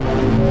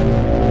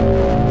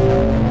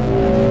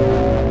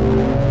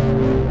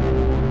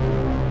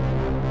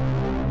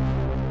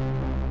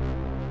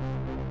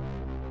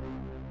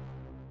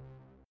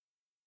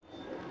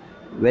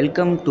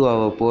Welcome to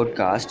our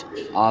podcast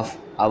of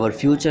our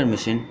future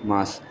mission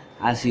Mars.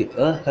 As you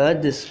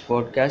heard, this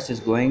podcast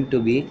is going to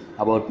be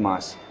about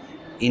Mars.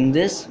 In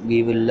this,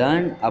 we will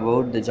learn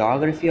about the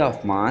geography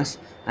of Mars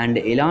and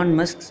Elon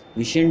Musk's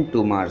mission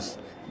to Mars.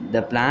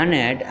 The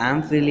planet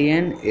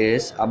Amphibian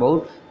is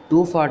about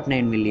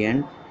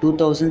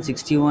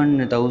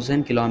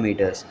 249,261,000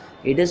 kilometers.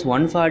 It is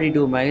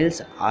 142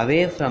 miles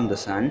away from the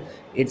Sun.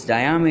 Its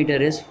diameter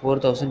is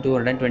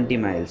 4,220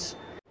 miles.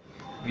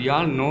 We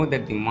all know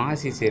that the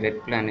Mars is a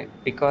red planet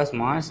because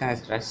Mars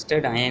has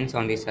rusted ions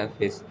on the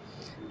surface.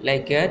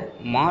 Like Earth,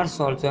 Mars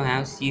also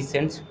has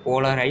seasons,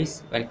 polar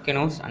ice,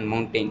 volcanoes and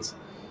mountains.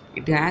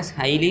 It has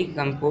highly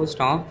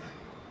composed of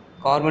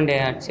carbon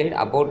dioxide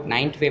about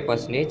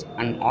 95%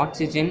 and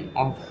oxygen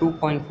of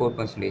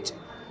 2.4%.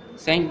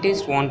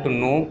 Scientists want to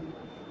know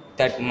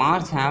that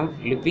Mars have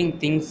living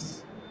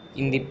things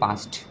in the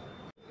past.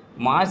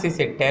 Mars is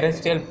a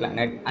terrestrial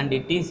planet and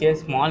it is a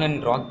small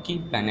and rocky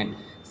planet.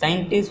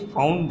 Scientists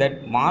found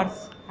that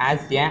Mars has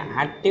an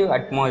active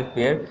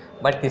atmosphere,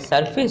 but the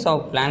surface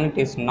of the planet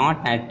is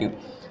not active,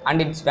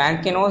 and its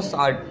volcanoes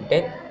are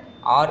dead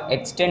or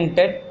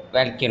extended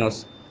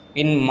volcanoes.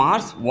 In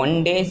Mars,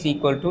 1 day is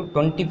equal to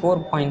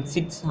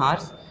 24.6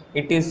 hours.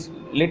 It is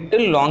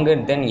little longer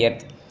than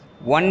Earth.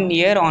 1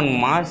 year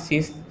on Mars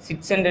is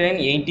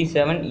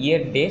 687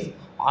 year days,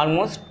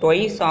 almost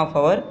twice of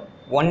our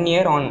 1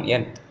 year on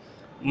Earth.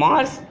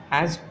 Mars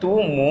has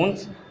two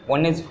moons,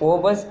 one is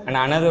Phobos and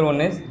another one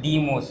is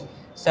Deimos.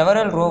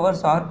 Several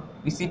rovers are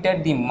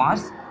visited the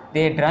Mars.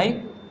 They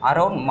drive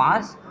around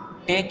Mars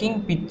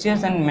taking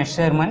pictures and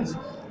measurements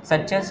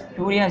such as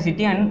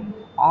Curiosity and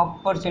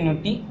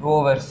Opportunity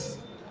rovers.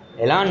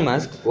 Elon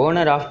Musk,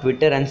 owner of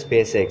Twitter and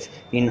SpaceX,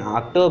 in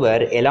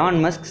October,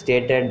 Elon Musk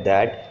stated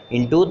that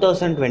in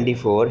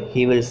 2024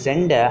 he will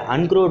send an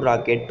uncrewed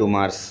rocket to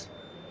Mars.